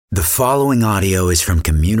The following audio is from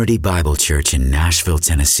Community Bible Church in Nashville,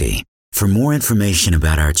 Tennessee. For more information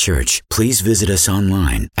about our church, please visit us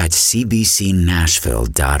online at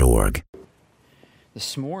cbcnashville.org.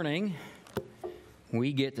 This morning,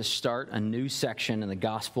 we get to start a new section in the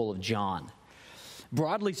Gospel of John.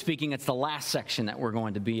 Broadly speaking, it's the last section that we're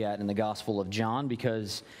going to be at in the Gospel of John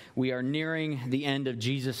because we are nearing the end of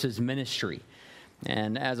Jesus' ministry.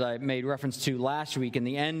 And as I made reference to last week, in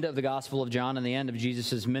the end of the Gospel of John and the end of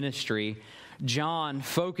Jesus' ministry, John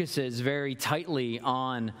focuses very tightly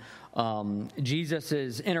on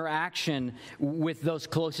Jesus' interaction with those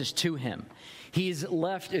closest to him. He's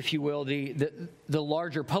left, if you will, the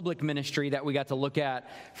larger public ministry that we got to look at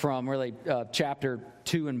from really chapter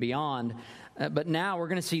 2 and beyond. But now we're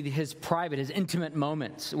going to see his private, his intimate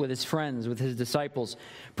moments with his friends, with his disciples,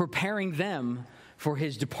 preparing them for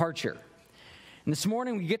his departure. And this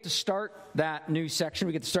morning we get to start that new section.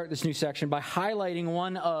 We get to start this new section by highlighting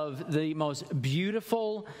one of the most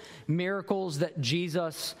beautiful miracles that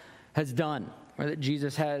Jesus has done, or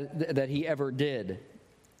that he ever did.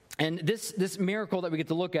 And this miracle that we get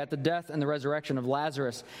to look at, the death and the resurrection of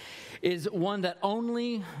Lazarus, is one that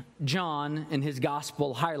only John in his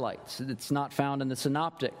gospel highlights. It's not found in the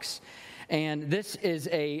synoptics. And this is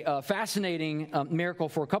a fascinating miracle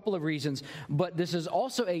for a couple of reasons, but this is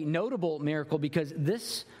also a notable miracle because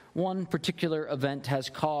this one particular event has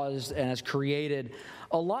caused and has created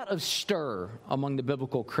a lot of stir among the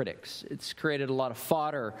biblical critics. It's created a lot of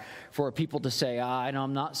fodder for people to say,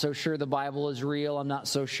 I'm not so sure the Bible is real. I'm not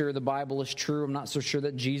so sure the Bible is true. I'm not so sure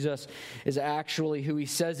that Jesus is actually who he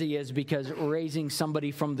says he is, because raising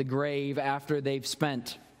somebody from the grave after they've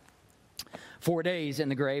spent 4 days in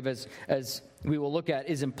the grave, as we will look at,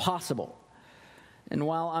 is impossible. And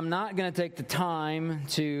while I'm not going to take the time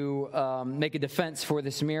to make a defense for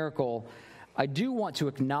this miracle, I do want to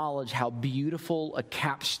acknowledge how beautiful a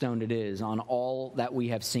capstone it is on all that we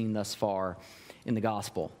have seen thus far in the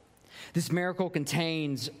gospel. This miracle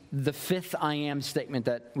contains the fifth I am statement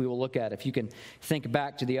that we will look at. If you can think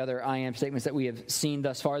back to the other I am statements that we have seen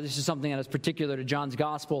thus far, this is something that is particular to John's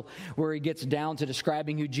gospel, where he gets down to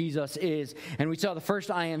describing who Jesus is. And we saw the first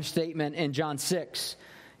I am statement in John 6.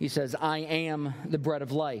 He says, I am the bread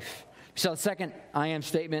of life. We saw the second I am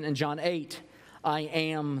statement in John 8. I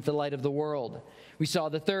am the light of the world. We saw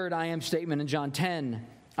the third I am statement in John 10.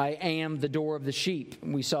 I am the door of the sheep.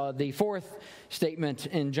 We saw the fourth statement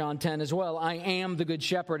in John 10 as well. I am the good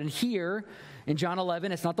shepherd. And here in John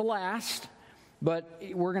 11, it's not the last, but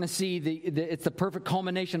we're going to see it's the perfect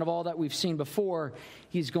culmination of all that we've seen before.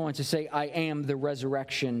 He's going to say, I am the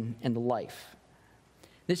resurrection and the life.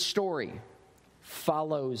 This story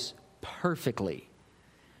follows perfectly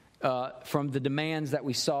from the demands that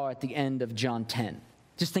we saw at the end of John 10.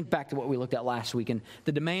 Just think back to what we looked at last week and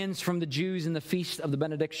the demands from the Jews in the Feast of the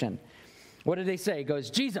Benediction. What did they say? It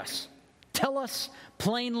goes, Jesus, tell us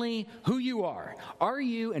plainly who you are. Are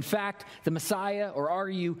you, in fact, the Messiah, or are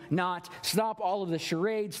you not? Stop all of the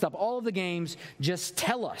charades, stop all of the games, just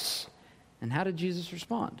tell us. And how did Jesus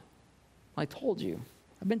respond? I told you.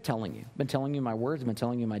 I've been telling you. I've been telling you my words. I've been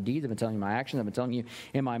telling you my deeds. I've been telling you my actions. I've been telling you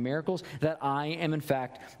in my miracles that I am, in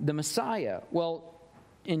fact, the Messiah. Well,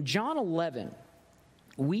 in John 11,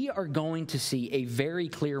 we are going to see a very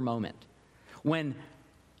clear moment when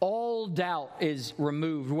all doubt is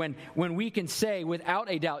removed, when we can say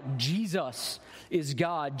without a doubt, Jesus is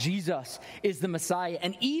God, Jesus is the Messiah,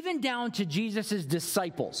 and even down to Jesus'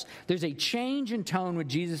 disciples. There's a change in tone with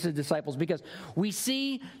Jesus' disciples because we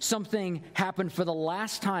see something happen for the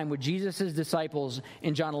last time with Jesus' disciples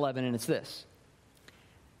in John 11, and it's this.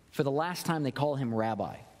 For the last time, they call him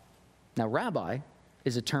Rabbi. Now, Rabbi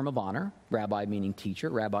is a term of honor. Rabbi meaning teacher,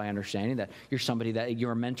 rabbi understanding that you're somebody that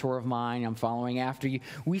you're a mentor of mine, I'm following after you.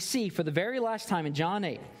 We see for the very last time in John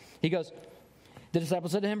 8, he goes, the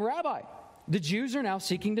disciples said to him, Rabbi, the Jews are now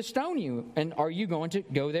seeking to stone you, and are you going to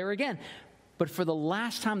go there again? But for the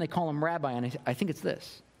last time they call him Rabbi, and I think it's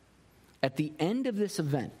this. At the end of this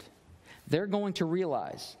event, they're going to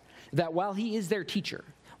realize that while he is their teacher,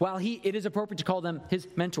 while it is appropriate to call them his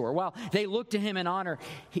mentor, while they look to him in honor,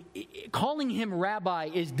 calling him rabbi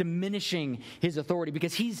is diminishing his authority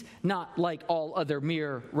because he's not like all other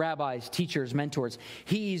mere rabbis, teachers, mentors.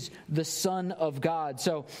 He's the Son of God.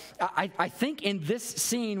 So I think in this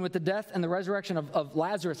scene with the death and the resurrection of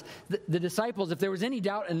Lazarus, the disciples, if there was any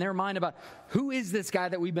doubt in their mind about who is this guy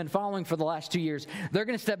that we've been following for the last 2 years, they're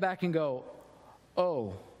going to step back and go,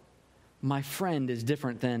 oh, my friend is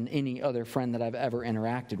different than any other friend that I've ever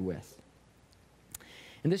interacted with.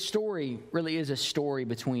 And this story really is a story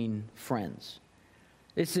between friends.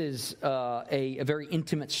 This is a very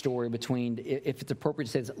intimate story between, if it's appropriate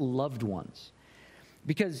to say this, loved ones.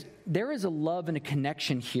 Because there is a love and a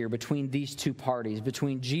connection here between these two parties,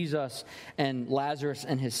 between Jesus and Lazarus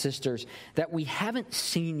and his sisters, that we haven't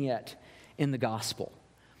seen yet in the gospel.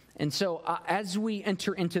 And so as we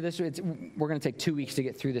enter into this, we're going to take 2 weeks to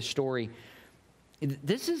get through this story.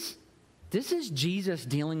 This is Jesus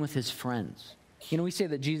dealing with his friends. You know, we say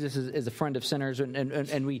that Jesus is a friend of sinners,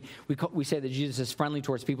 and we say that Jesus is friendly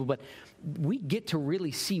towards people, but we get to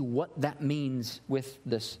really see what that means with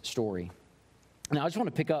this story. Now, I just want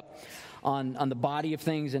to pick up on the body of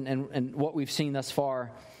things and what we've seen thus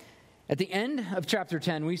far. At the end of chapter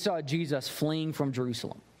 10, we saw Jesus fleeing from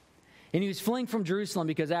Jerusalem. And he was fleeing from Jerusalem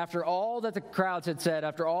because after all that the crowds had said,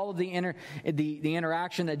 after all of the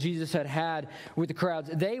interaction that Jesus had had with the crowds,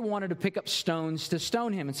 they wanted to pick up stones to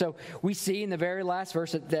stone him. And so we see in the very last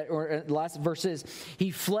verse, last verses,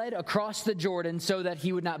 he fled across the Jordan so that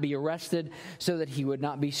he would not be arrested, so that he would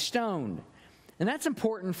not be stoned. And that's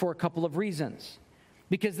important for a couple of reasons.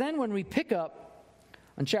 Because then when we pick up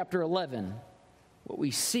on chapter 11, what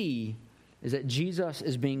we see is that Jesus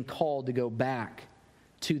is being called to go back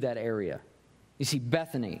to that area. You see,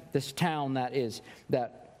 Bethany, this town that is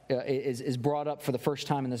brought up for the first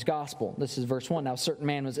time in this gospel. This is verse 1. Now, a certain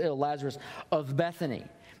man was ill, Lazarus of Bethany,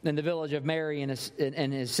 in the village of Mary and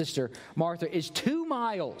his sister Martha, is 2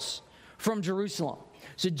 miles from Jerusalem.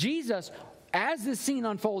 So Jesus, as this scene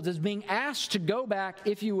unfolds, is being asked to go back,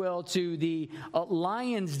 if you will, to the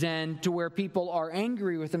lion's den, to where people are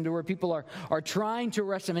angry with him, to where people are trying to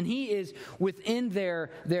arrest him. And he is within their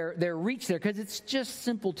reach there, because it's just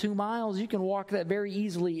simple 2 miles. You can walk that very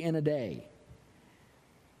easily in a day.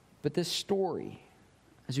 But this story,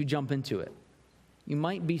 as we jump into it, you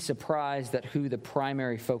might be surprised at who the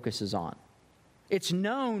primary focus is on. It's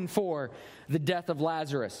known for the death of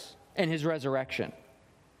Lazarus and his resurrection.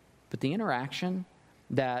 But the interaction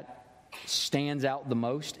that stands out the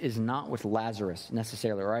most is not with Lazarus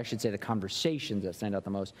necessarily, or I should say the conversations that stand out the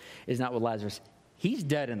most is not with Lazarus. He's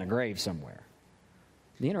dead in the grave somewhere.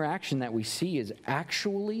 The interaction that we see is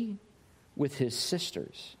actually with his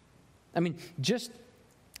sisters. I mean, just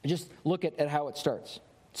look at how it starts.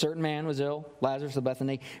 Certain man was ill, Lazarus of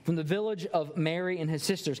Bethany, from the village of Mary and his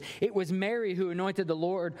sisters. It was Mary who anointed the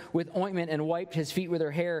Lord with ointment and wiped his feet with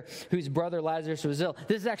her hair, whose brother Lazarus was ill.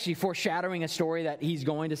 This is actually foreshadowing a story that he's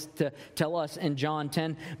going to tell us in John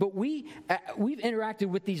 10. But we've interacted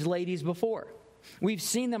with these ladies before. We've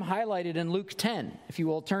seen them highlighted in Luke 10. If you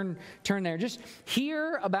will, turn there. Just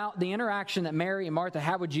hear about the interaction that Mary and Martha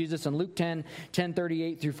have with Jesus in Luke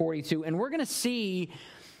 10:38 through 42. And we're going to see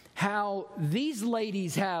how these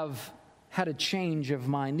ladies have had a change of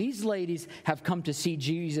mind. These ladies have come to see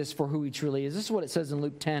Jesus for who he truly is. This is what it says in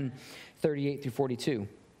Luke 10:38 through 42.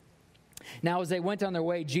 Now, as they went on their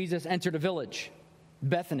way, Jesus entered a village,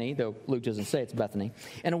 Bethany, though Luke doesn't say it's Bethany,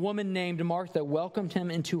 and a woman named Martha welcomed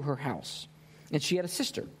him into her house. And she had a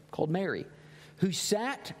sister called Mary, who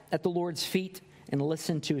sat at the Lord's feet and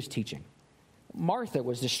listened to his teaching. Martha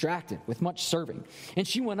was distracted with much serving, and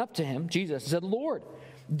she went up to him, Jesus, and said, "Lord,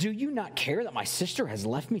 do you not care that my sister has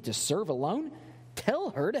left me to serve alone?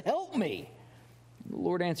 Tell her to help me." The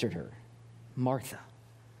Lord answered her, "Martha,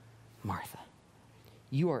 Martha,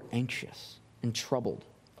 you are anxious and troubled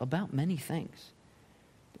about many things.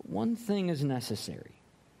 But one thing is necessary.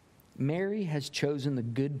 Mary has chosen the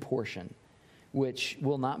good portion, which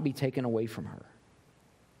will not be taken away from her."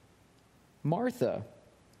 Martha,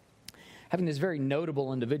 having this very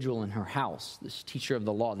notable individual in her house, this teacher of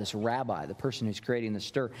the law, this rabbi, the person who's creating the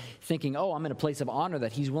stir, thinking, oh, I'm in a place of honor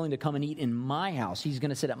that he's willing to come and eat in my house. He's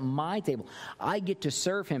going to sit at my table. I get to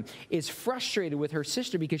serve him, is frustrated with her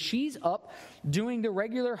sister because she's up doing the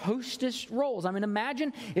regular hostess roles. I mean,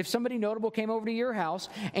 imagine if somebody notable came over to your house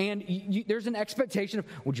and there's an expectation of,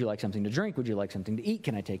 would you like something to drink? Would you like something to eat?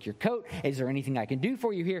 Can I take your coat? Is there anything I can do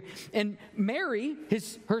for you here? And Mary,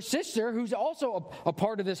 her sister, who's also a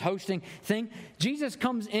part of this hosting thing, Jesus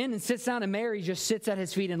comes in and sits down, and Mary just sits at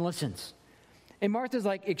his feet and listens. And Martha's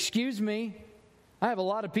like, excuse me, I have a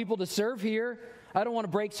lot of people to serve here. I don't want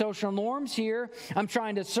to break social norms here. I'm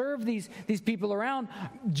trying to serve these people around.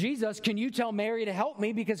 Jesus, can you tell Mary to help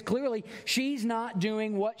me? Because clearly she's not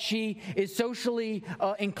doing what she is socially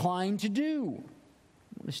inclined to do.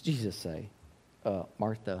 What does Jesus say?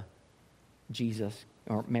 Martha, Jesus,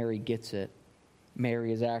 or Mary gets it.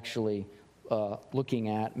 Mary is actually looking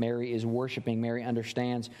at. Mary is worshiping. Mary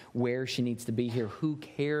understands where she needs to be here. Who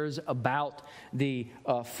cares about the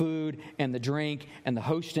food and the drink and the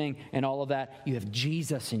hosting and all of that? You have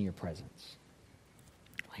Jesus in your presence.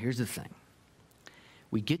 Here's the thing.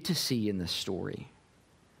 We get to see in this story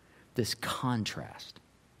this contrast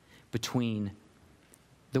between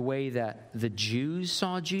the way that the Jews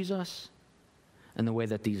saw Jesus in the way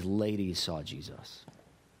that these ladies saw Jesus.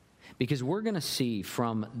 Because we're going to see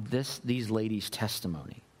from these ladies'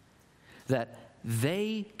 testimony that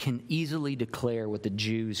they can easily declare what the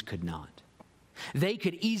Jews could not. They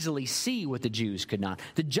could easily see what the Jews could not.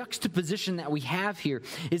 The juxtaposition that we have here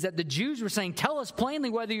is that the Jews were saying, tell us plainly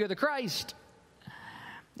whether you're the Christ.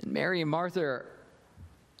 And Mary and Martha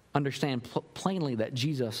understand plainly that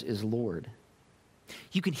Jesus is Lord.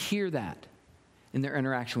 You can hear that in their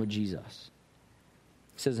interaction with Jesus.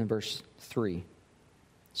 It says in verse 3,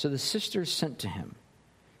 so the sisters sent to him,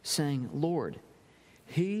 saying, Lord,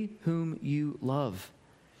 he whom you love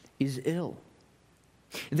is ill.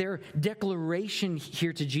 Their declaration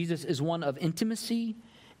here to Jesus is one of intimacy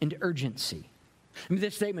and urgency. I mean,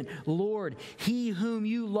 this statement, Lord, he whom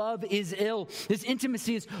you love is ill. This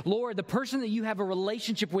intimacy is, Lord, the person that you have a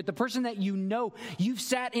relationship with, the person that you know, you've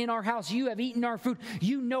sat in our house, you have eaten our food,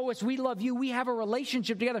 you know us, we love you, we have a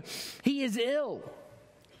relationship together. He is ill.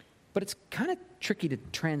 But it's kind of tricky to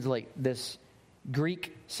translate this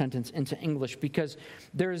Greek sentence into English because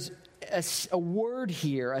there's a word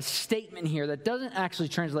here, a statement here that doesn't actually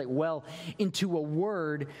translate well into a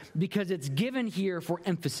word because it's given here for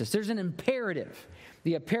emphasis. There's an imperative.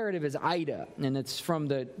 The imperative is ida, and it's from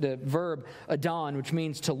the verb adon, which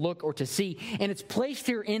means to look or to see. And it's placed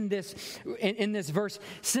here in this verse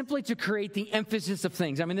simply to create the emphasis of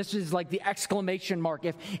things. I mean, this is like the exclamation mark.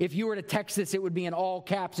 If you were to text this, it would be in all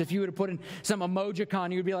caps. If you were to put in some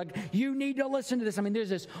emojicon, you'd be like, you need to listen to this. I mean, there's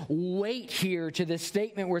this weight here to this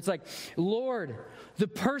statement where it's like, Lord, the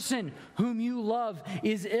person whom you love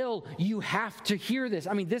is ill. You have to hear this.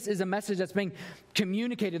 I mean, this is a message that's being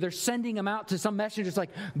communicated. They're sending them out to some messengers like,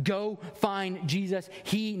 go find Jesus.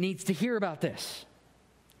 He needs to hear about this.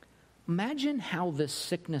 Imagine how this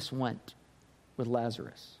sickness went with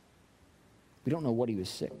Lazarus. We don't know what he was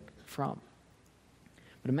sick from.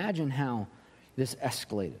 But imagine how this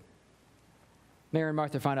escalated. Mary and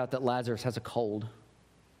Martha find out that Lazarus has a cold.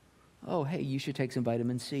 Oh, hey, you should take some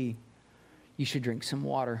vitamin C. You should drink some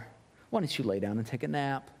water. Why don't you lay down and take a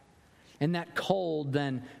nap? And that cold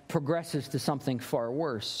then progresses to something far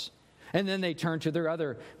worse. And then they turn to their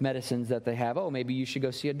other medicines that they have. Oh, maybe you should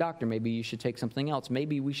go see a doctor. Maybe you should take something else.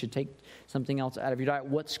 Maybe we should take something else out of your diet.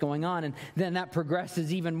 What's going on? And then that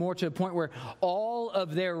progresses even more to the point where all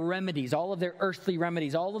of their remedies, all of their earthly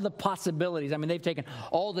remedies, all of the possibilities, I mean, they've taken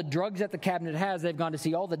all the drugs that the cabinet has. They've gone to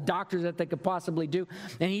see all the doctors that they could possibly do.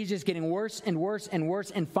 And he's just getting worse and worse and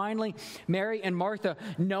worse. And finally, Mary and Martha,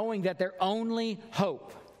 knowing that their only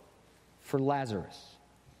hope for Lazarus,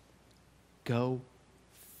 go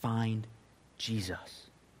find Jesus.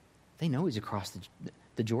 They know he's across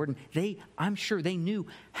the Jordan. I'm sure they knew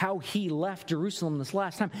how he left Jerusalem this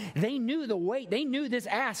last time. They knew the weight. They knew this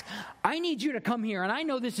ask. I need you to come here. And I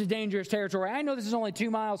know this is dangerous territory. I know this is only 2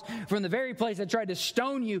 miles from the very place that tried to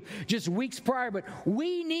stone you just weeks prior. But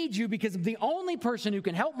we need you because the only person who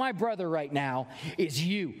can help my brother right now is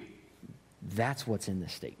you. That's what's in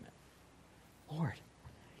this statement. Lord,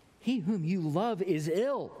 he whom you love is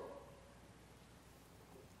ill.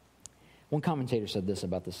 One commentator said this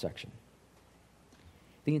about this section.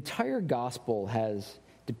 The entire gospel has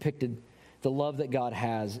depicted the love that God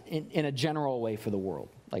has in a general way for the world,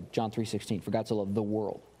 like John 3:16, for God so loved the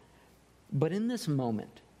world. But in this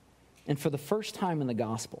moment, and for the first time in the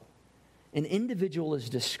gospel, an individual is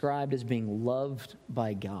described as being loved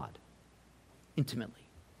by God, intimately,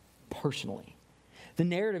 personally. The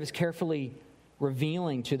narrative is carefully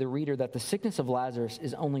revealing to the reader that the sickness of Lazarus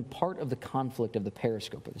is only part of the conflict of the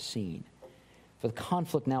periscope or the scene. For the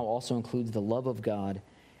conflict now also includes the love of God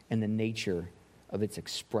and the nature of its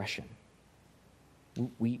expression.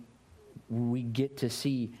 We get to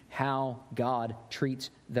see how God treats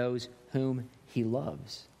those whom he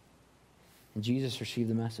loves. And Jesus received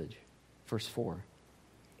the message. Verse 4.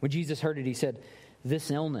 When Jesus heard it, he said, this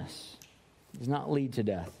illness does not lead to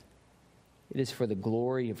death. It is for the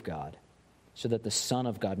glory of God, so that the Son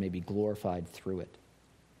of God may be glorified through it.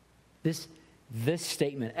 This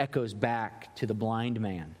statement echoes back to the blind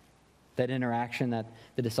man. That interaction that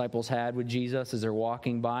the disciples had with Jesus as they're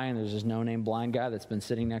walking by, and there's this no-name blind guy that's been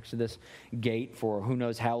sitting next to this gate for who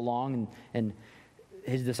knows how long, and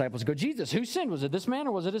his disciples go, Jesus, who sinned? Was it this man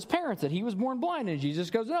or was it his parents that he was born blind? And Jesus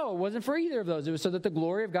goes, no, it wasn't for either of those. It was so that the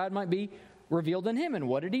glory of God might be revealed in him. And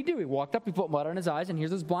what did he do? He walked up, he put mud on his eyes, and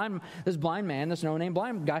here's this blind man, this no-name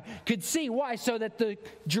blind guy, could see. Why? So that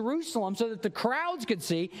the crowds could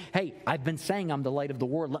see, hey, I've been saying I'm the light of the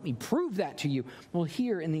world. Let me prove that to you. Well,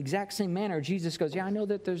 here, in the exact same manner, Jesus goes, yeah, I know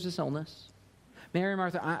that there's this illness. Mary and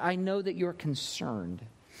Martha, I know that you're concerned.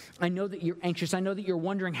 I know that you're anxious. I know that you're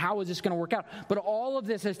wondering, how is this going to work out? But all of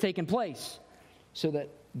this has taken place so that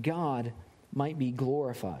God might be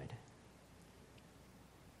glorified.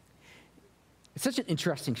 It's such an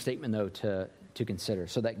interesting statement, though, to consider,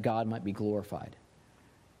 so that God might be glorified.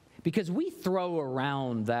 Because we throw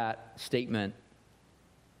around that statement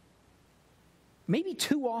maybe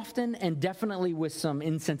too often and definitely with some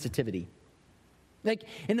insensitivity. Like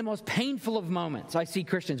in the most painful of moments, I see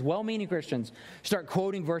Christians, well-meaning Christians, start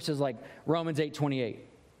quoting verses like Romans 8:28.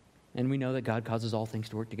 And we know that God causes all things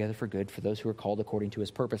to work together for good for those who are called according to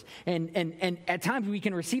his purpose. And at times we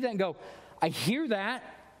can receive that and go, I hear that,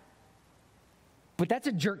 but that's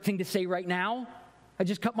a jerk thing to say right now. I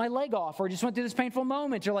just cut my leg off, or I just went through this painful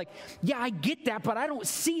moment. You're like, yeah, I get that, but I don't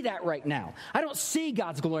see that right now. I don't see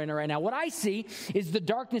God's glory in it right now. What I see is the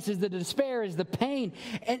darkness, is the despair, is the pain.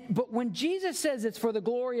 But when Jesus says it's for the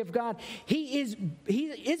glory of God, he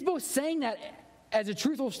is both saying that as a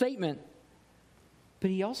truthful statement, but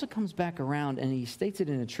he also comes back around and he states it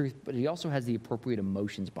in a truth, but he also has the appropriate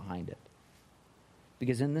emotions behind it.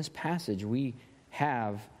 Because in this passage, we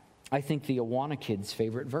have, I think, the Awana kids'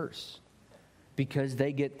 favorite verse. Because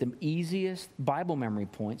they get the easiest Bible memory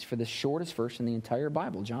points for the shortest verse in the entire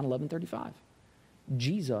Bible, John 11:35.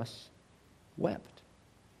 Jesus wept.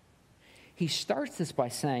 He starts this by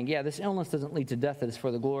saying, yeah, this illness doesn't lead to death, it is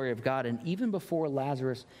for the glory of God. And even before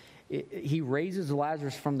Lazarus, he raises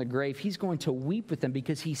Lazarus from the grave, he's going to weep with them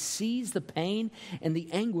because he sees the pain and the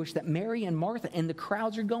anguish that Mary and Martha and the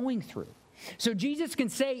crowds are going through. So Jesus can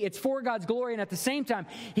say it's for God's glory, and at the same time,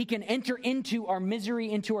 he can enter into our misery,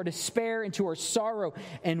 into our despair, into our sorrow,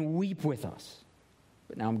 and weep with us.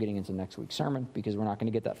 But now I'm getting into next week's sermon because we're not going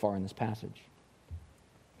to get that far in this passage.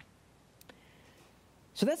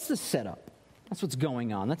 So that's the setup. That's what's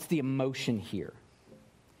going on. That's the emotion here.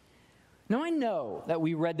 Now, I know that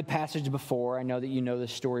we read the passage before. I know that you know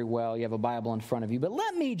this story well. You have a Bible in front of you. But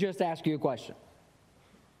let me just ask you a question.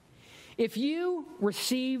 If you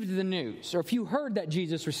received the news, or if you heard that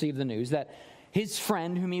Jesus received the news that his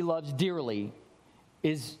friend, whom he loves dearly,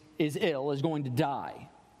 is ill, is going to die,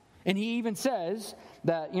 and he even says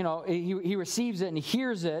that, he receives it and he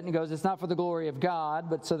hears it and he goes, it's not for the glory of God,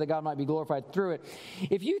 but so that God might be glorified through it.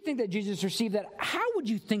 If you think that Jesus received that, how would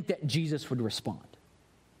you think that Jesus would respond?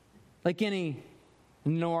 Like any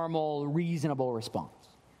normal, reasonable response.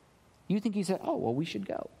 You think he said, oh, well, we should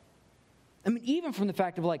go. I mean, even from the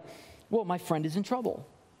fact of like, well, my friend is in trouble.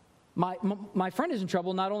 My friend is in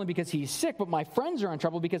trouble not only because he's sick, but my friends are in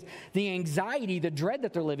trouble because the anxiety, the dread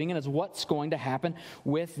that they're living in is what's going to happen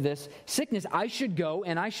with this sickness. I should go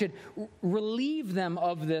and I should relieve them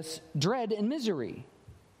of this dread and misery.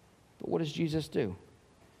 But what does Jesus do?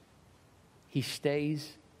 He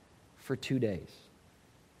stays for 2 days.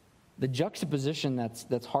 The juxtaposition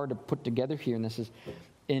that's hard to put together here in this is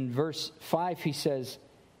in verse 5, he says,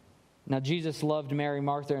 now Jesus loved Mary,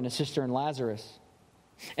 Martha, and his sister and Lazarus.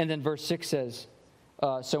 And then verse 6 says,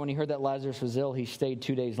 so when he heard that Lazarus was ill, he stayed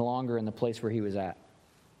 2 days longer in the place where he was at.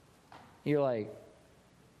 You're like,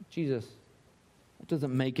 Jesus, that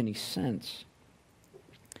doesn't make any sense.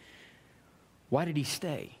 Why did he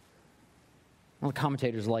stay? Well, the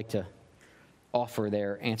commentators like to offer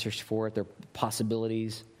their answers for it, their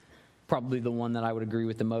possibilities. Probably the one that I would agree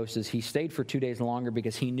with the most is he stayed for 2 days longer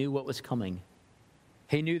because he knew what was coming.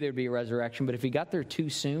 He knew there'd be a resurrection, but if he got there too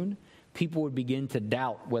soon, people would begin to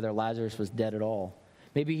doubt whether Lazarus was dead at all.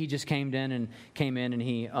 Maybe he just came in and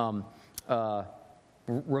he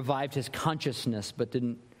revived his consciousness, but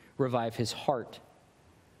didn't revive his heart.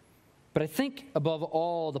 But I think above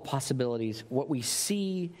all the possibilities, what we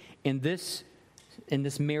see in this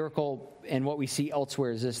miracle and what we see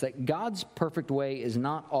elsewhere is this, that God's perfect way is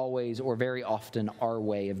not always or very often our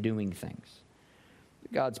way of doing things.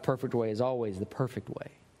 God's perfect way is always the perfect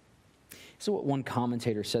way. So what one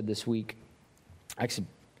commentator said this week, I actually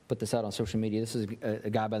put this out on social media. This is a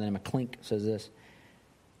guy by the name of Klink says this.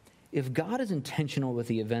 If God is intentional with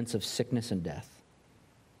the events of sickness and death,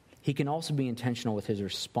 he can also be intentional with his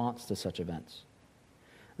response to such events.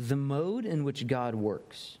 The mode in which God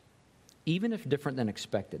works, even if different than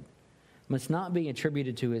expected, must not be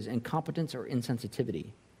attributed to his incompetence or insensitivity,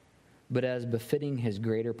 but as befitting his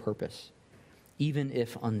greater purpose, even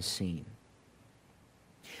if unseen.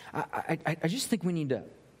 I just think we need to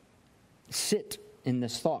sit in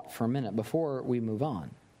this thought for a minute before we move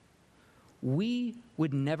on. We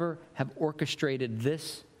would never have orchestrated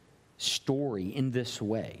this story in this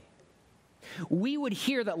way. We would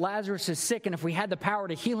hear that Lazarus is sick, and if we had the power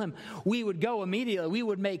to heal him, we would go immediately. We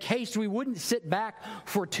would make haste. We wouldn't sit back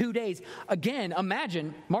for 2 days. Again,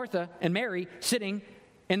 imagine Martha and Mary sitting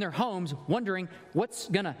in their homes wondering what's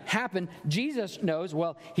going to happen. Jesus knows,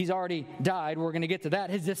 well, he's already died. We're going to get to that.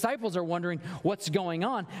 His disciples are wondering what's going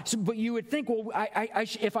on. But you would think, well,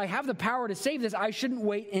 if I have the power to save this, I shouldn't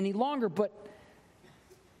wait any longer. But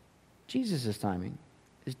Jesus' timing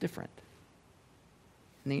is different.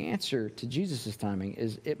 And the answer to Jesus' timing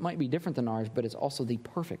is it might be different than ours, but it's also the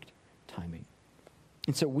perfect timing.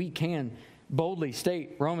 And so we can boldly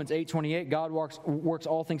state Romans 8:28, God works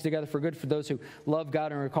all things together for good for those who love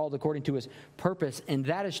God and are called according to his purpose. And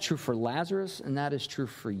that is true for Lazarus, and that is true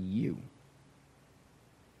for you.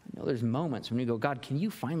 I know there's moments when you go, God, can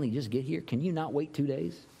you finally just get here? Can you not wait 2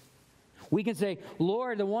 days? We can say,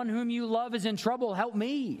 Lord, the one whom you love is in trouble. Help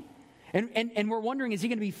me. And we're wondering, is he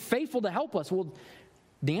going to be faithful to help us? Well,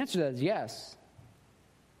 the answer to that is yes.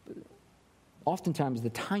 But oftentimes the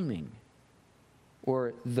timing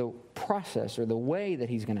or the process or the way that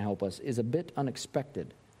he's going to help us is a bit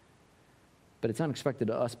unexpected. But it's unexpected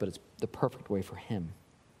to us, but it's the perfect way for him.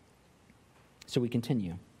 So we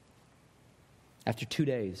continue. After 2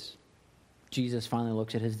 days, Jesus finally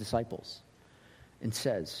looks at his disciples and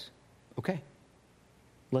says, okay,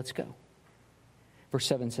 let's go. Verse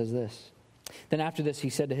 7 says this. Then after this,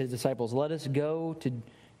 he said to his disciples, let us go to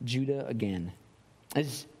Judah again.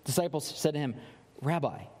 His disciples said to him,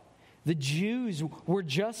 Rabbi, the Jews were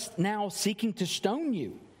just now seeking to stone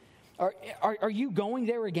you. Are you going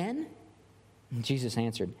there again? And Jesus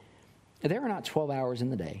answered, there are not 12 hours in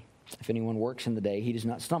the day. If anyone works in the day, he does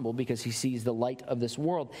not stumble because he sees the light of this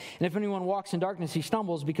world. And if anyone walks in darkness, he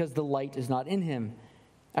stumbles because the light is not in him.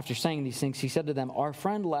 After saying these things, he said to them, our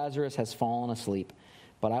friend Lazarus has fallen asleep,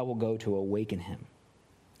 but I will go to awaken him.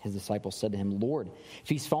 His disciples said to him, Lord, if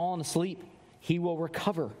he's fallen asleep, he will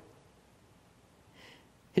recover.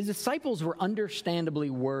 His disciples were understandably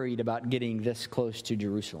worried about getting this close to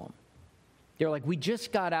Jerusalem. They're like, we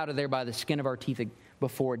just got out of there by the skin of our teeth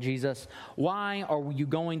before, Jesus. Why are you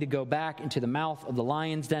going to go back into the mouth of the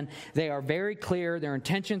lion's den? They are very clear. Their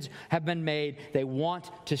intentions have been made. They want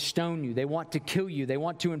to stone you. They want to kill you. They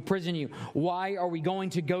want to imprison you. Why are we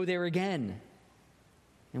going to go there again?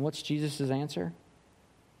 And what's Jesus' answer?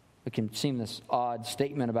 It can seem this odd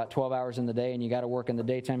statement about 12 hours in the day and you got to work in the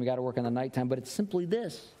daytime, you got to work in the nighttime, but it's simply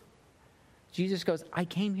this. Jesus goes, I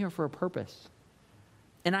came here for a purpose.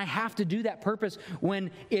 And I have to do that purpose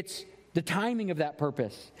when it's the timing of that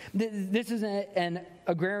purpose. This is an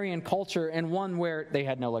agrarian culture and one where they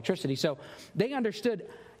had no electricity. So they understood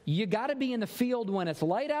you got to be in the field when it's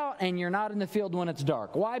light out and you're not in the field when it's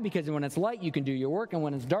dark. Why? Because when it's light, you can do your work. And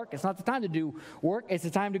when it's dark, it's not the time to do work. It's the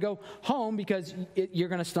time to go home because you're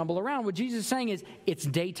going to stumble around. What Jesus is saying is, it's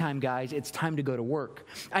daytime, guys. It's time to go to work.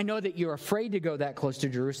 I know that you're afraid to go that close to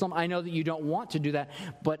Jerusalem. I know that you don't want to do that.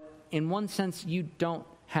 But in one sense, you don't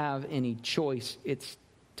have any choice. It's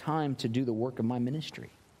time to do the work of my ministry.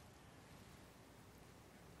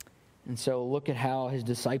 And so look at how his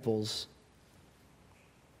disciples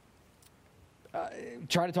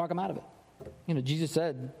try to talk him out of it. Jesus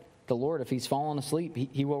said, the Lord, if he's fallen asleep,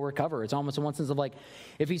 he will recover. It's almost in one sense of like,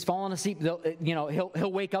 if he's fallen asleep, he'll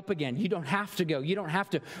wake up again. You don't have to go. You don't have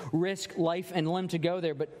to risk life and limb to go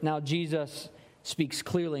there. But now Jesus speaks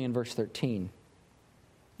clearly in verse 13.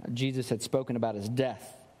 Jesus had spoken about his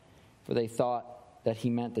death, for they thought that he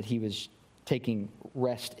meant that he was taking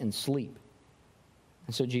rest and sleep.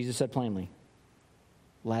 And so Jesus said plainly,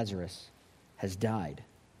 Lazarus has died.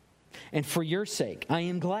 And for your sake, I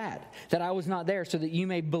am glad that I was not there so that you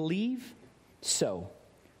may believe. So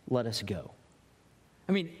let us go.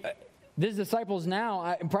 I mean, these disciples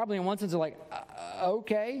now, probably in one sense, are like,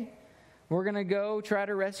 okay, we're going to go try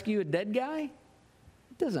to rescue a dead guy?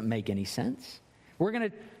 It doesn't make any sense. We're going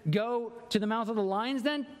to go to the mouth of the lions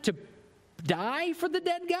then to die for the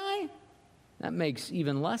dead guy? That makes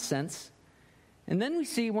even less sense. And then we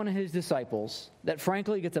see one of his disciples that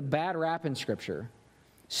frankly gets a bad rap in Scripture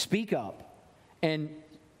speak up and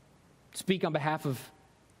speak on behalf of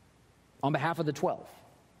the 12.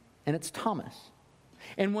 And it's Thomas.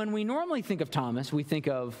 And when we normally think of Thomas, we think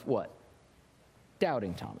of what?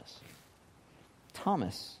 Doubting Thomas.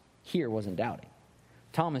 Thomas here wasn't doubting.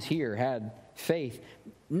 Thomas here had faith.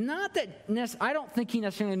 Not that, I don't think he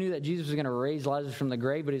necessarily knew that Jesus was going to raise Lazarus from the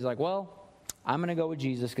grave, but he's like, well, I'm going to go with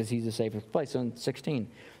Jesus because he's the safest place. So in 16,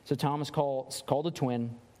 so Thomas called a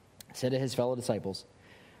twin, said to his fellow disciples,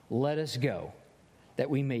 let us go that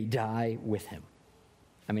we may die with him.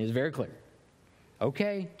 I mean, it's very clear.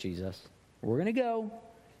 Okay, Jesus, we're going to go.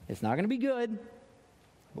 It's not going to be good,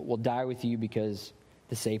 but we'll die with you because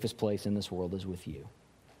the safest place in this world is with you.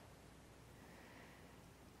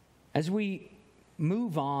 As we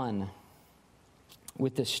move on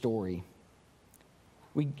with this story,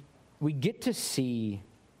 we get to see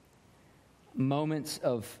moments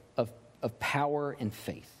of power and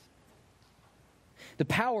faith. The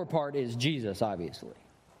power part is Jesus, obviously.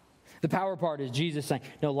 The power part is Jesus saying,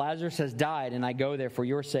 no, Lazarus has died, and I go there for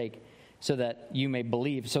your sake so that you may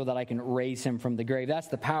believe, so that I can raise him from the grave. That's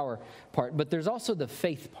the power part. But there's also the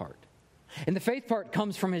faith part. And the faith part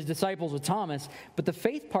comes from his disciples with Thomas, but the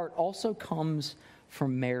faith part also comes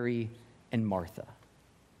from Mary and Martha.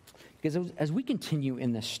 Because as we continue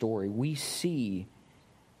in this story, we see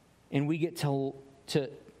and we get to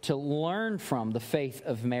learn from the faith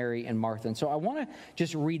of Mary and Martha. And so I want to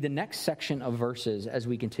just read the next section of verses as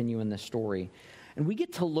we continue in this story. And we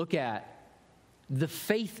get to look at the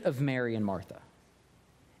faith of Mary and Martha.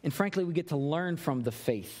 And frankly, we get to learn from the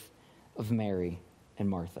faith of Mary and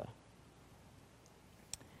Martha.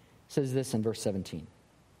 It says this in verse 17.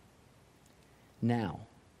 Now,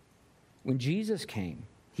 when Jesus came,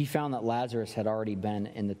 he found that Lazarus had already been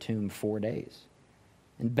in the tomb 4 days.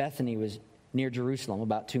 And Bethany was near Jerusalem,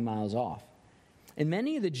 about 2 miles off. And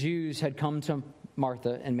many of the Jews had come to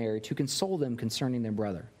Martha and Mary to console them concerning their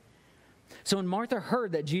brother. So when Martha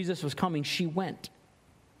heard that Jesus was coming, she went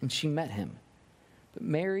and she met him. But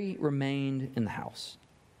Mary remained in the house.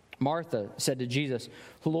 Martha said to Jesus,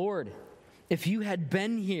 Lord, if you had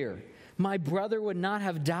been here, my brother would not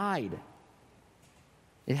have died.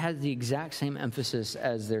 It has the exact same emphasis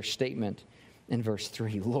as their statement in verse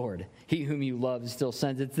 3. Lord, he whom you love still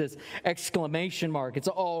sends. It's this exclamation mark. It's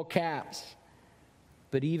all caps.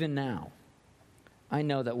 But even now, I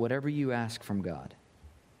know that whatever you ask from God,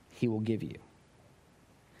 he will give you.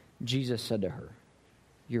 Jesus said to her,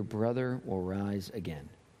 your brother will rise again.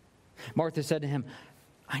 Martha said to him,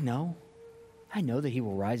 I know that he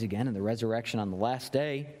will rise again in the resurrection on the last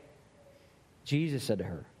day. Jesus said to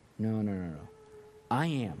her, No. I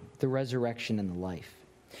am the resurrection and the life.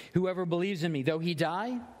 Whoever believes in me, though he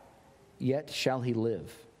die, yet shall he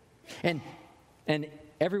live. And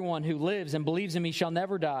everyone who lives and believes in me shall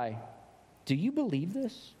never die. Do you believe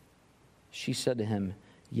this? She said to him,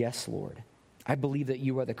 Yes, Lord. I believe that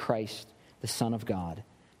you are the Christ, the Son of God,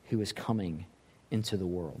 who is coming into the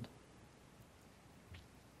world.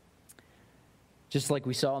 Just like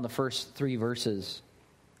we saw in the first 3 verses,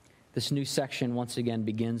 this new section once again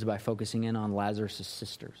begins by focusing in on Lazarus'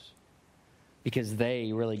 sisters, because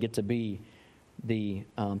they really get to be the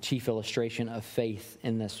chief illustration of faith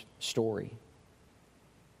in this story.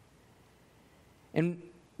 And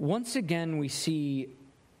once again, we see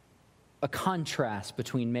a contrast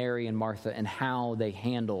between Mary and Martha and how they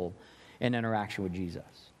handle an interaction with Jesus.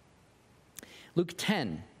 Luke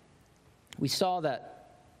 10, we saw that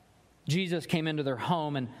Jesus came into their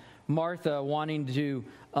home, and Martha, wanting to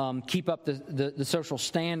keep up the social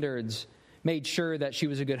standards, made sure that she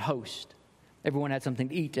was a good host. Everyone had something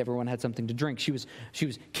to eat. Everyone had something to drink. She was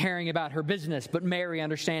caring about her business. But Mary,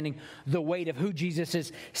 understanding the weight of who Jesus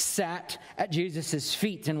is, sat at Jesus'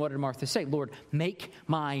 feet. And what did Martha say? Lord, make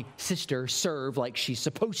my sister serve like she's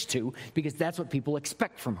supposed to, because that's what people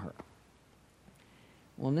expect from her.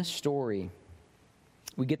 Well, in this story,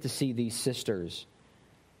 we get to see these sisters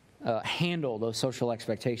handle those social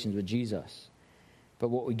expectations with Jesus. But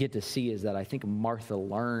what we get to see is that I think Martha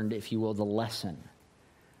learned, if you will, the lesson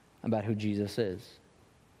about who Jesus is.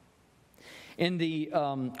 In the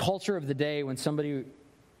culture of the day, when somebody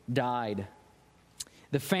died,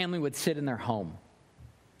 the family would sit in their home.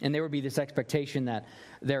 And there would be this expectation that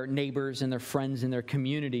their neighbors and their friends in their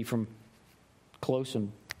community from close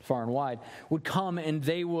and far and wide would come and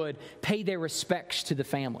they would pay their respects to the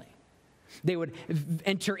family. They would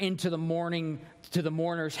enter into the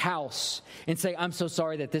mourner's house and say, I'm so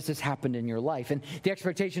sorry that this has happened in your life. And the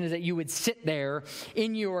expectation is that you would sit there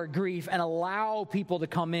in your grief and allow people to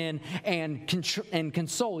come in and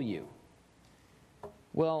console you.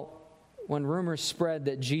 Well, when rumors spread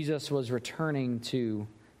that Jesus was returning to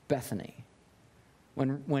Bethany,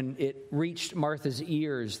 when it reached Martha's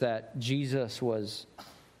ears that Jesus was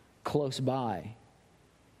close by,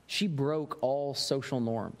 she broke all social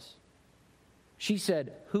norms. She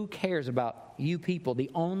said, who cares about you people? The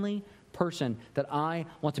only person that I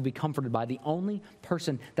want to be comforted by, the only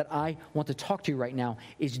person that I want to talk to right now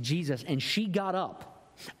is Jesus. And she got up,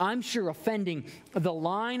 I'm sure offending the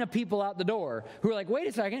line of people out the door who are like, wait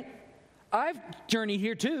a second, I've journeyed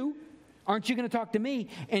here too. Aren't you going to talk to me?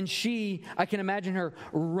 And she, I can imagine her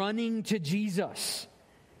running to Jesus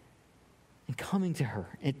and coming to him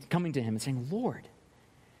and saying, Lord,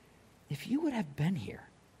 if you would have been here,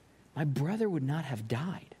 my brother would not have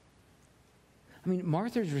died. I mean,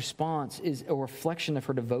 Martha's response is a reflection of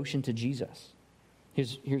her devotion to Jesus.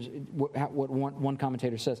 Here's what one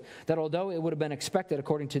commentator says, that although it would have been expected,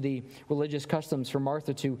 according to the religious customs, for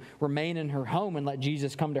Martha to remain in her home and let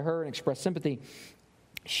Jesus come to her and express sympathy,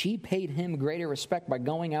 she paid him greater respect by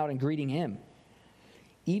going out and greeting him,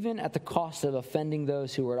 even at the cost of offending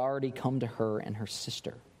those who had already come to her and her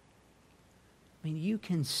sister. I mean, you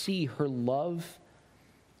can see her love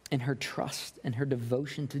and her trust and her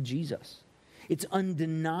devotion to Jesus. It's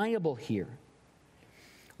undeniable here.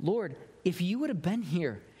 Lord, if you would have been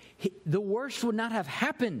here, the worst would not have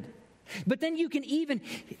happened. But then you can even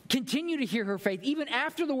continue to hear her faith, even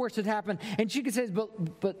after the worst had happened. And she could say,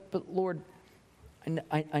 but Lord,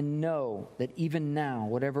 I know that even now,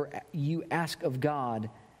 whatever you ask of God,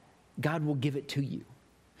 God will give it to you.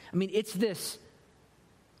 I mean, it's this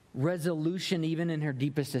resolution, even in her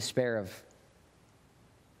deepest despair, of,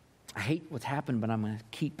 I hate what's happened, but I'm going to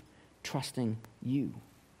keep trusting you.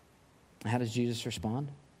 How does Jesus respond?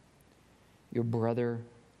 Your brother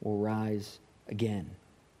will rise again.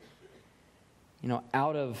 You know,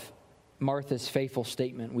 out of Martha's faithful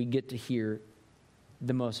statement, we get to hear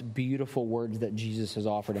the most beautiful words that Jesus has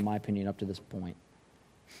offered, in my opinion, up to this point.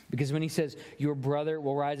 Because when he says, your brother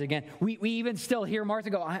will rise again, we even still hear Martha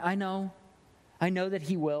go, I know that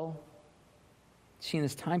he will. See, in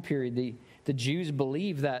this time period, the Jews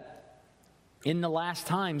believe that in the last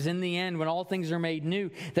times, in the end, when all things are made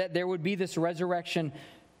new, that there would be this resurrection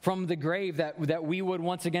from the grave, that we would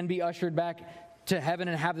once again be ushered back to heaven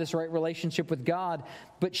and have this right relationship with God.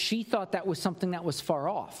 But she thought that was something that was far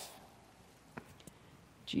off.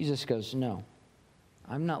 Jesus goes, no,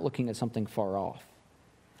 I'm not looking at something far off.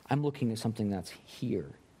 I'm looking at something that's here.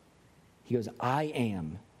 He goes, I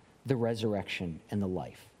am the resurrection and the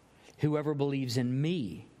life. Whoever believes in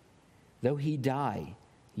me, though he die,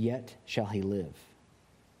 yet shall he live.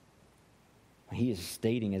 He is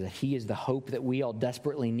stating that he is the hope that we all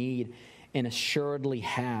desperately need and assuredly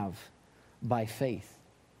have by faith.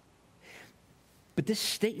 But this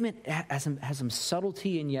statement has some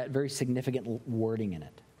subtlety and yet very significant wording in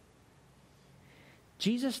it.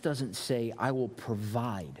 Jesus doesn't say, I will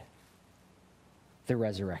provide the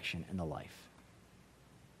resurrection and the life.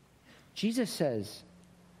 Jesus says,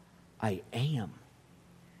 I am,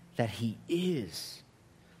 that he is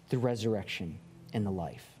the resurrection and the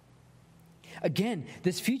life. Again,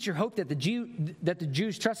 this future hope that the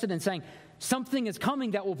Jews trusted in, saying something is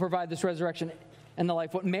coming that will provide this resurrection and the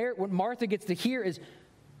life. What Martha gets to hear is,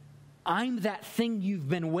 I'm that thing you've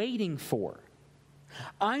been waiting for.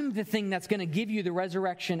 I'm the thing that's going to give you the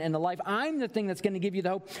resurrection and the life. I'm the thing that's going to give you the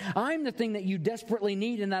hope. I'm the thing that you desperately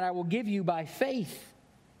need and that I will give you by faith.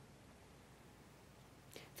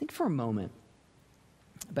 Think for a moment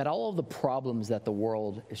about all of the problems that the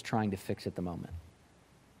world is trying to fix at the moment.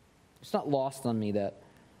 It's not lost on me that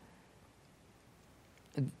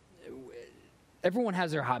everyone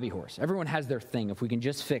has their hobby horse. Everyone has their thing. If we can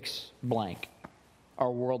just fix blank, our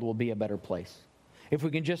world will be a better place. If we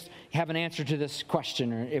can just have an answer to this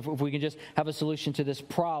question, or if we can just have a solution to this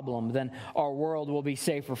problem, then our world will be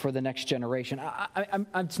safer for the next generation.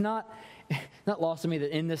 It's not lost on me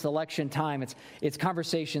that in this election time, it's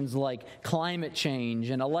conversations like climate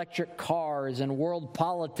change and electric cars and world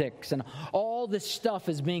politics and all this stuff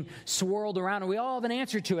is being swirled around, and we all have an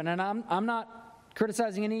answer to it. And I'm not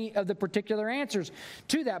criticizing any of the particular answers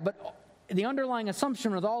to that, but the underlying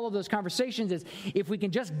assumption with all of those conversations is, if we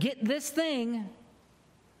can just get this thing,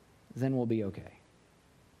 then we'll be okay.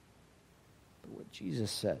 But what Jesus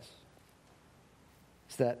says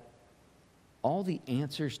is that all the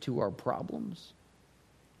answers to our problems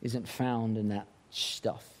isn't found in that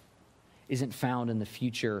stuff, isn't found in the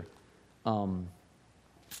future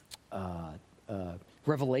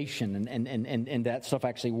revelation and that stuff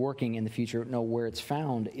actually working in the future. No, where it's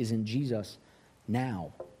found is in Jesus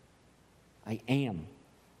now. I am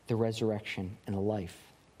the resurrection and the life,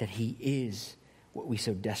 that he is what we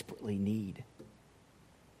so desperately need.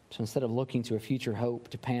 So instead of looking to a future hope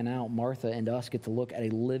to pan out, Martha and us get to look at a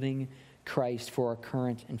living Christ for our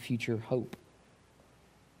current and future hope.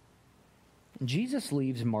 And Jesus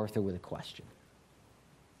leaves Martha with a question.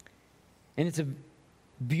 And it's a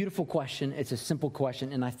beautiful question. It's a simple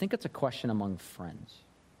question. And I think it's a question among friends.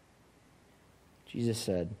 Jesus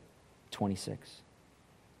said, 26,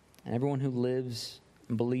 and everyone who lives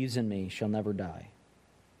and believes in me shall never die.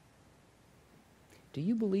 Do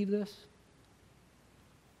you believe this?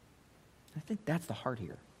 I think that's the heart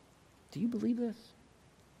here. Do you believe this?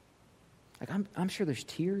 Like, I'm sure there's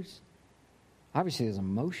tears. Obviously, there's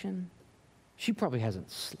emotion. She probably hasn't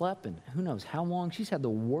slept in who knows how long. She's had the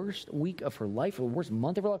worst week of her life, or the worst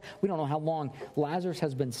month of her life. We don't know how long Lazarus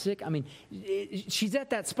has been sick. I mean, she's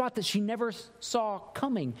at that spot that she never saw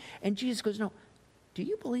coming. And Jesus goes, no, do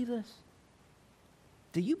you believe this?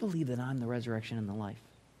 Do you believe that I'm the resurrection and the life?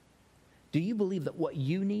 Do you believe that what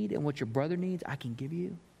you need and what your brother needs, I can give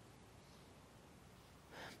you?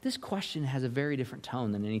 This question has a very different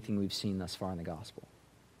tone than anything we've seen thus far in the gospel.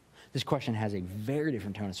 This question has a very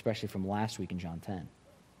different tone, especially from last week in John 10,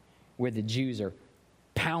 where the Jews are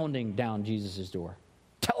pounding down Jesus' door.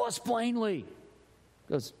 Tell us plainly.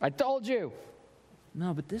 He goes, I told you.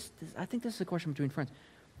 No, but this I think this is a question between friends.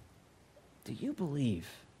 Do you believe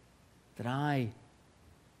that I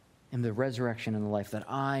am the resurrection and the life, that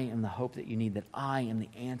I am the hope that you need, that I am the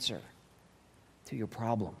answer to your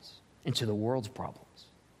problems and to the world's problems?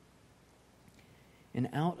 And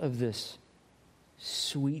out of this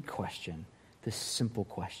sweet question, this simple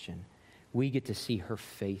question, we get to see her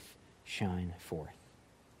faith shine forth.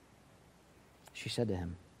 She said to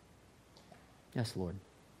him, yes, Lord,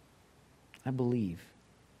 I believe.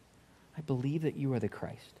 I believe that you are the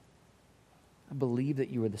Christ. I believe that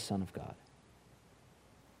you are the Son of God.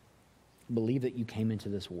 I believe that you came into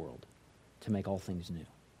this world to make all things new.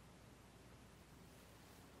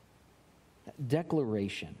 That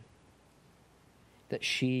declaration that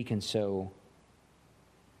she can so,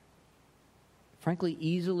 frankly,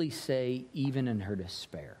 easily say, even in her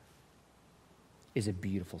despair, is a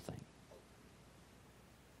beautiful thing.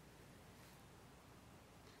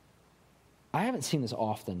 I haven't seen this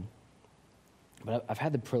often, but I've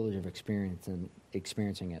had the privilege of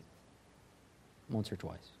experiencing it once or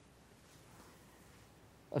twice.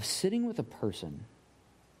 Of sitting with a person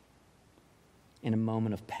in a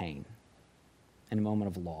moment of pain, in a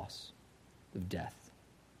moment of loss, of death,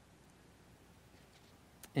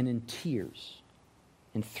 and in tears,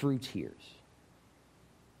 and through tears,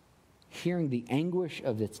 hearing the anguish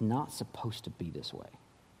of it's not supposed to be this way.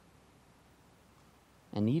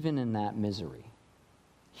 And even in that misery,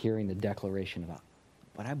 hearing the declaration about,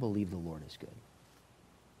 but I believe the Lord is good.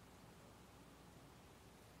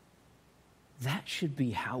 That should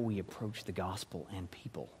be how we approach the gospel and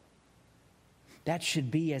people. That should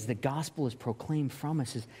be, as the gospel is proclaimed from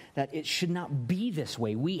us, is that it should not be this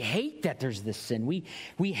way. We hate that there's this sin. We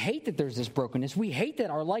hate that there's this brokenness. We hate that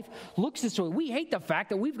our life looks this way. We hate the fact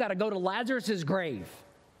that we've got to go to Lazarus' grave.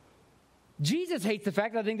 Jesus hates the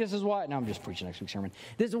fact, I think this is why, no, I'm just preaching next week's sermon.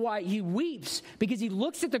 This is why he weeps, because he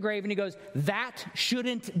looks at the grave and he goes, that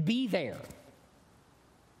shouldn't be there.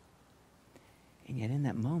 And yet in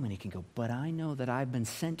that moment he can go, but I know that I've been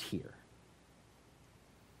sent here.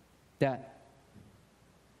 That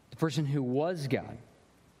the person who was God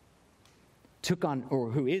took on, or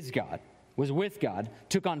who is God, was with God,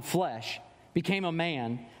 took on flesh, became a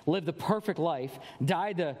man, lived the perfect life,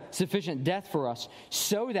 died the sufficient death for us,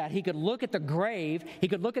 so that he could look at the grave, he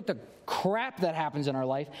could look at the crap that happens in our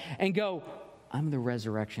life, and go, I'm the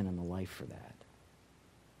resurrection and the life for that.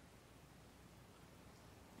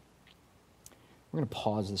 We're going to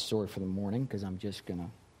pause the story for the morning, because I'm just going to,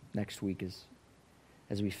 next week,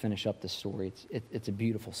 as we finish up this story, it's a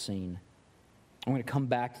beautiful scene. I'm going to come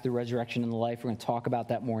back to the resurrection and the life. We're going to talk about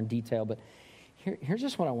that more in detail, but here's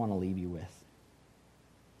just what I want to leave you with.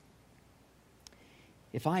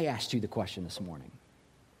 If I asked you the question this morning,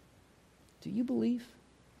 do you believe?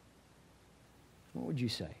 What would you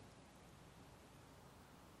say?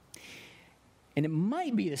 And it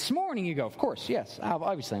might be this morning you go, of course, yes,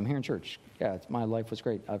 obviously I'm here in church. Yeah, my life was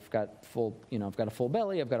great. I've got a full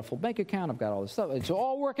belly, I've got a full bank account, I've got all this stuff. It's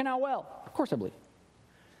all working out well. Of course I believe.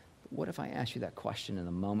 But what if I asked you that question in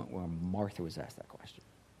the moment where Martha was asked that question?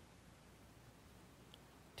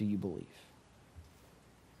 Do you believe?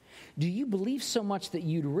 Do you believe so much that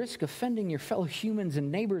you'd risk offending your fellow humans and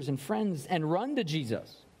neighbors and friends and run to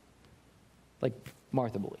Jesus? Like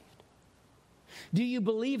Martha believed. Do you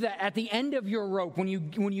believe that at the end of your rope, when you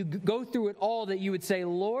go through it all, that you would say,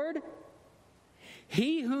 Lord,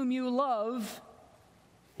 he whom you love,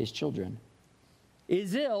 his children,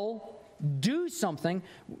 is ill, do something?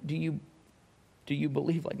 Do you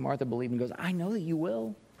believe like Martha believed and goes, I know that you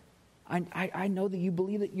will. I know that you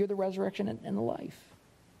believe that you're the resurrection and the life.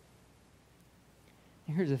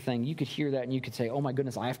 And here's the thing. You could hear that and you could say, oh my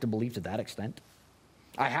goodness, I have to believe to that extent.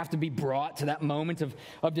 I have to be brought to that moment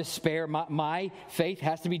of despair. My faith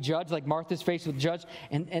has to be judged like Martha's faith was judged.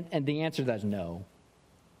 And the answer to that is no.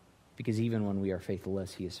 Because even when we are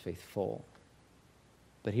faithless, he is faithful.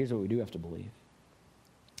 But here's what we do have to believe.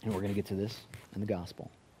 And we're going to get to this in the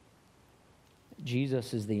gospel.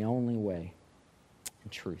 Jesus is the only way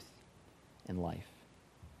and truth and life.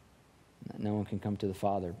 And that no one can come to the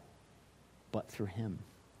Father but through him.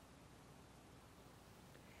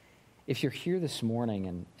 If you're here this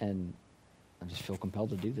morning, and I just feel compelled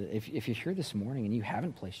to do this, if you're here this morning and you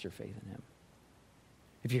haven't placed your faith in him,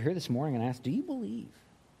 If you're here this morning and I ask, do you believe?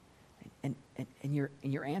 And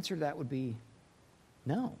your answer to that would be,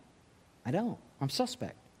 no, I don't. I'm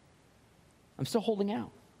suspect. I'm still holding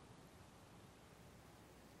out.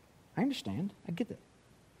 I understand. I get that.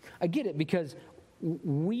 I get it because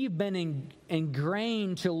we've been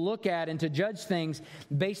ingrained to look at and to judge things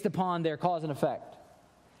based upon their cause and effect.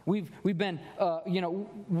 We've been,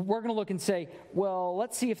 we're going to look and say, well,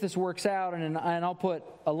 let's see if this works out, and I'll put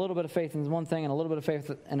a little bit of faith in one thing and a little bit of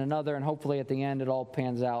faith in another, and hopefully at the end it all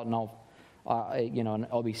pans out, and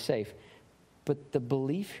I'll be safe. But the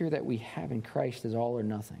belief here that we have in Christ is all or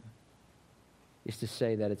nothing. Is to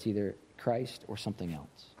say that it's either Christ or something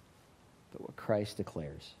else. But what Christ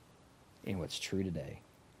declares, and what's true today,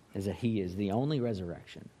 is that he is the only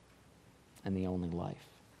resurrection and the only life.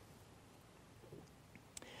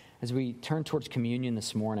 As we turn towards communion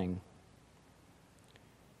this morning,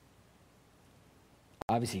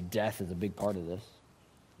 obviously death is a big part of this,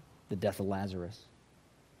 the death of Lazarus.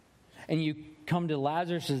 And you come to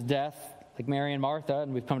Lazarus' death, like Mary and Martha,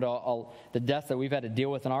 and we've come to the death that we've had to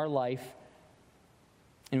deal with in our life,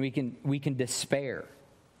 and we can despair.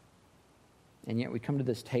 And yet we come to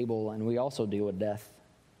this table and we also deal with death.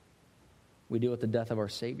 We deal with the death of our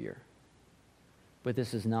Savior. But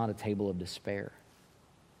this is not a table of despair.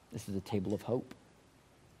 This is a table of hope.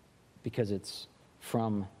 Because it's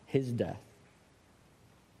from his death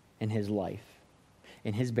and his life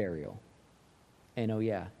and his burial and,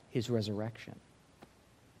 his resurrection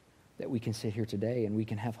that we can sit here today and we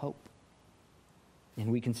can have hope. And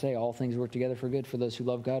we can say all things work together for good for those who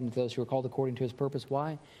love God and for those who are called according to his purpose.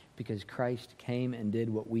 Why? Because Christ came and did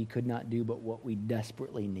what we could not do, but what we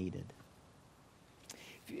desperately needed.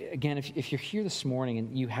 Again, if you're here this morning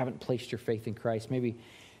and you haven't placed your faith in Christ, maybe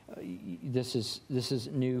this is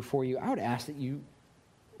new for you. I would ask that you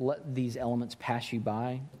let these elements pass you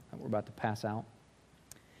by that we're about to pass out,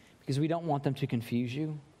 because we don't want them to confuse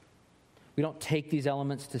you. We don't take these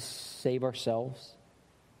elements to save ourselves.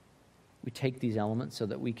 We take these elements so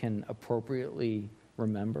that we can appropriately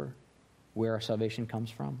remember where our salvation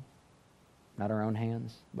comes from. Not our own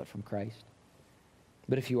hands, but from Christ.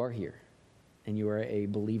 But if you are here and you are a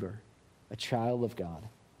believer, a child of God,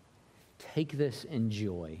 take this in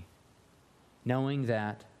joy, knowing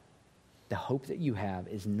that the hope that you have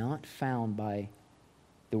is not found by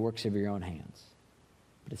the works of your own hands,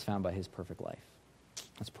 but it's found by his perfect life.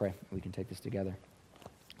 Let's pray. We can take this together.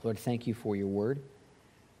 Lord, thank you for your word.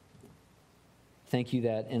 Thank you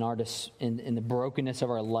that in the brokenness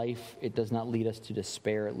of our life, it does not lead us to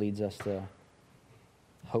despair. It leads us to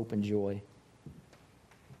hope and joy.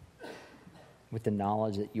 With the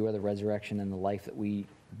knowledge that you are the resurrection and the life that we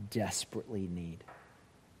desperately need.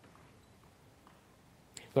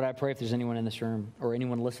 Lord, I pray if there's anyone in this room or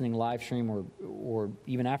anyone listening live stream or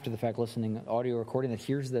even after the fact listening audio recording that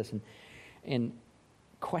hears this and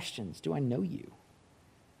questions, do I know you?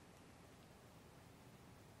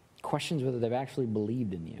 Questions whether they've actually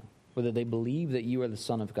believed in you, whether they believe that you are the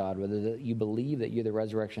Son of God, whether you believe that you're the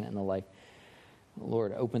resurrection and the life.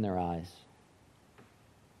 Lord, open their eyes.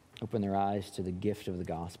 Open their eyes to the gift of the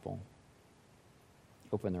gospel.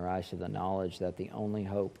 Open their eyes to the knowledge that the only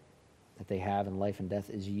hope that they have in life and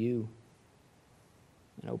death is you.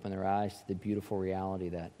 And open their eyes to the beautiful reality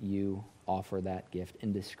that you offer that gift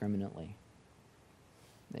indiscriminately.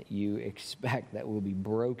 That you expect that we'll be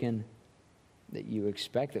broken, that you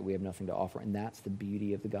expect that we have nothing to offer, and that's the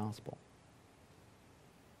beauty of the gospel.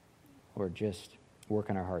 Lord, just work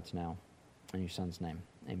in our hearts now. In your Son's name,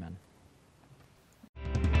 amen.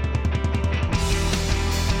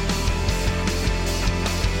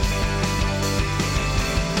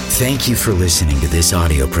 Thank you for listening to this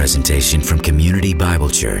audio presentation from Community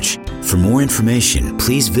Bible Church. For more information,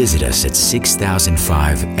 please visit us at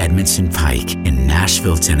 6005 Edmondson Pike in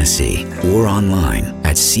Nashville, Tennessee, or online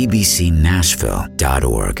at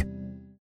cbcnashville.org.